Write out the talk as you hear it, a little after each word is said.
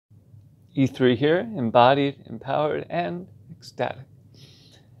E3 here, embodied, empowered, and ecstatic.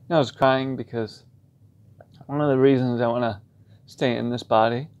 I was crying because one of the reasons I want to stay in this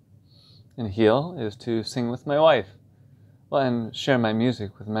body and heal is to sing with my wife. Well, and share my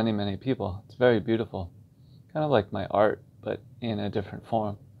music with many, many people. It's very beautiful. Kind of like my art, but in a different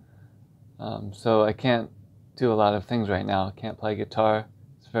form. So I can't do a lot of things right now. I can't play guitar.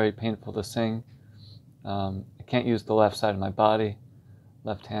 It's very painful to sing. I can't use the left side of my body.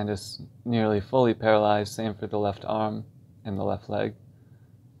 Left hand is nearly fully paralyzed, same for the left arm and the left leg.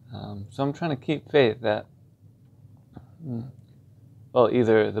 So I'm trying to keep faith that, well,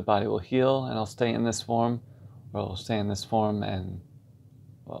 either the body will heal and I'll stay in this form, or I'll stay in this form and,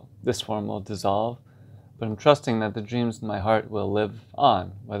 well, this form will dissolve. But I'm trusting that the dreams in my heart will live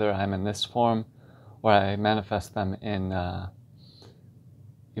on, whether I'm in this form or I manifest them in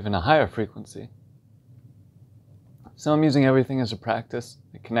even a higher frequency. So I'm using everything as a practice,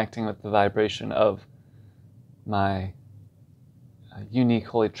 connecting with the vibration of my unique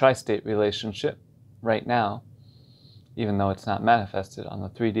holy tri-state relationship right now, even though it's not manifested on the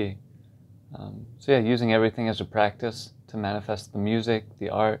 3D. So yeah, using everything as a practice to manifest the music, the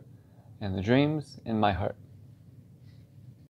art, and the dreams in my heart.